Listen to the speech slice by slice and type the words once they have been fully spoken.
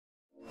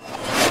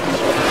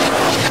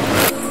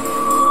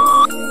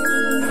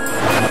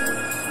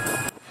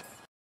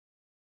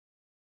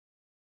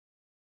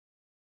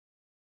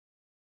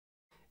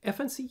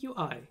FNC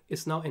UI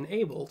is now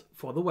enabled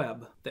for the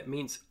web. That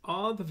means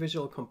all the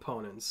visual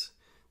components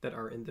that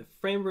are in the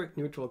framework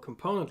neutral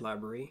component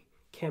library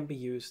can be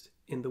used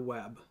in the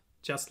web,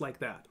 just like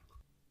that.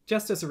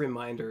 Just as a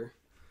reminder,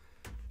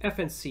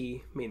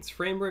 FNC means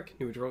framework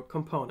neutral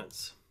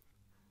components.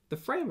 The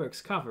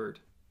frameworks covered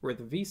were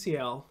the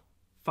VCL,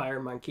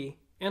 FireMonkey,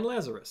 and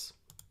Lazarus.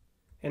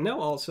 And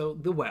now also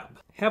the web.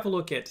 Have a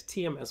look at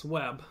TMS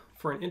Web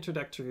for an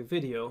introductory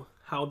video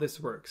how this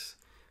works.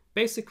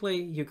 Basically,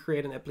 you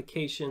create an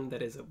application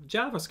that is a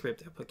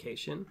JavaScript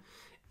application,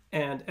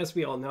 and as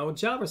we all know,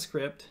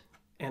 JavaScript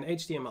and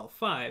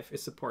HTML5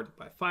 is supported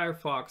by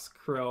Firefox,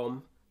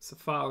 Chrome,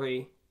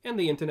 Safari, and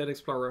the Internet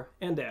Explorer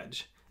and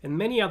Edge, and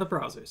many other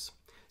browsers.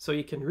 So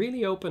you can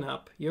really open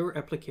up your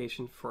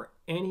application for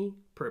any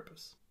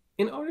purpose.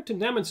 In order to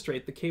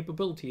demonstrate the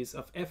capabilities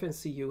of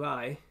FNC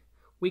UI,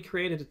 we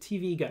created a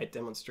TV guide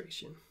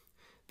demonstration.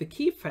 The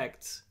key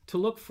facts to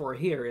look for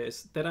here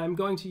is that I'm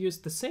going to use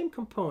the same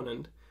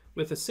component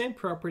with the same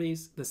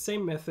properties, the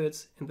same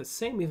methods, and the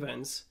same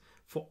events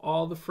for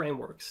all the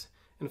frameworks.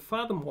 And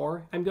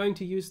furthermore, I'm going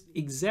to use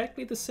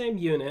exactly the same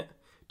unit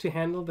to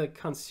handle the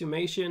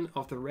consummation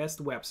of the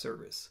REST web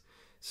service.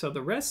 So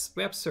the REST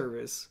web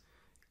service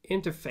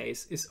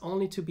interface is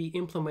only to be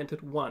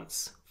implemented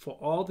once for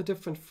all the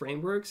different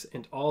frameworks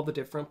and all the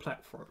different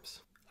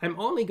platforms. I'm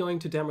only going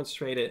to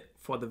demonstrate it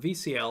for the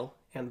VCL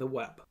and the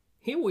web.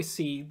 Here we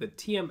see the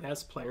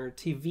TMS Planner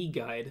TV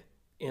guide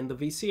in the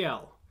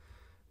VCL.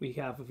 We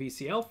have a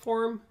VCL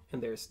form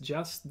and there's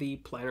just the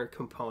planner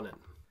component.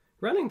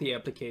 Running the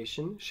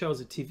application shows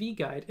a TV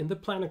guide in the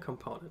planner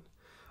component.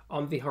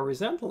 On the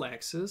horizontal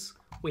axis,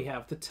 we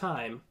have the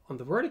time. On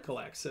the vertical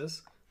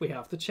axis, we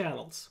have the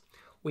channels.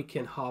 We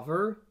can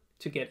hover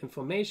to get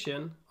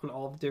information on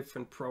all the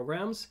different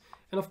programs.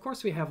 And of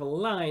course, we have a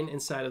line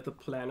inside of the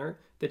planner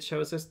that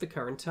shows us the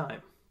current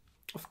time.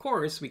 Of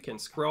course, we can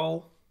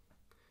scroll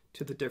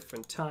to the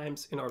different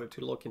times in order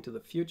to look into the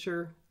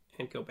future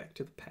and go back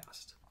to the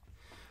past.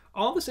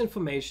 All this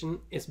information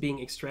is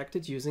being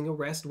extracted using a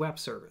REST web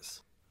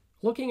service.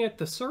 Looking at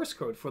the source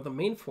code for the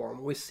main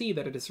form, we see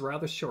that it is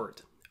rather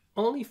short.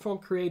 Only form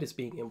create is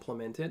being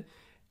implemented,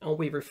 and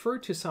we refer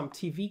to some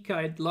TV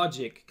guide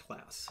logic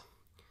class.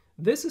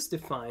 This is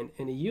defined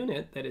in a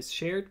unit that is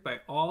shared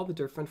by all the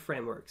different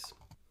frameworks.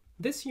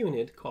 This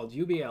unit, called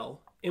UBL,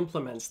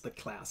 implements the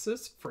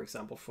classes, for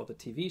example, for the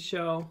TV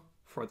show,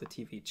 for the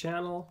TV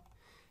channel,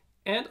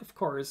 and of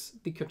course,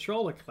 the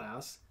controller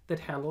class that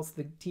handles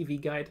the TV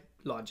guide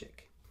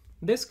logic.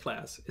 This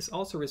class is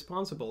also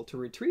responsible to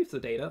retrieve the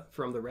data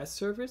from the REST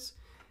service.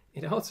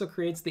 It also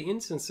creates the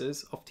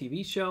instances of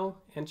TV show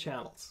and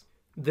channels.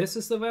 This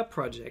is the web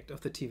project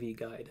of the TV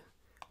guide.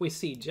 We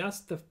see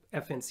just the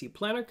FNC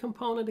Planner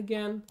component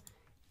again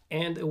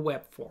and a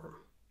web form.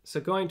 So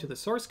going to the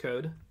source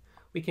code,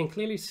 we can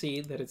clearly see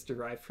that it's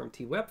derived from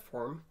TWeb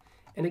form.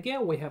 And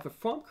again, we have a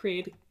form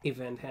create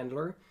event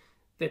handler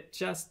that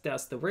just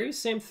does the very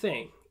same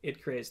thing.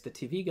 It creates the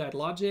TV guide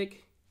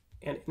logic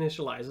and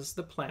initializes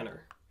the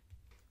planner.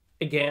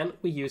 Again,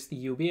 we use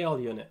the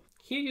UBL unit.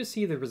 Here you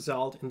see the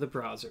result in the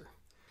browser.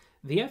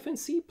 The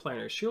FNC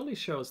planner surely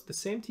shows the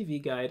same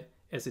TV guide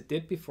as it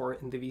did before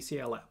in the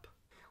VCL app.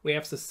 We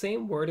have the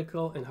same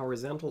vertical and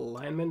horizontal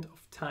alignment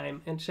of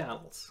time and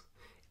channels.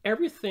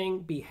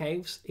 Everything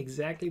behaves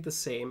exactly the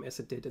same as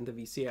it did in the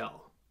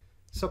VCL.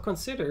 So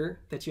consider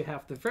that you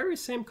have the very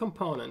same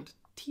component,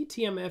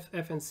 TMS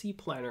FNC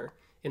planner,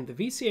 in the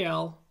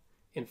VCL,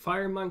 in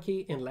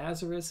FireMonkey, in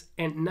Lazarus,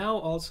 and now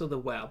also the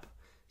web.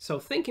 So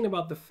thinking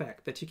about the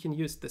fact that you can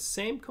use the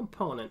same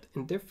component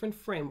in different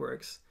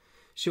frameworks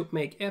should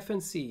make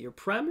FNC your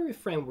primary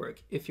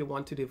framework if you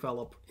want to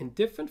develop in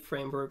different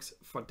frameworks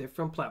for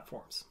different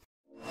platforms.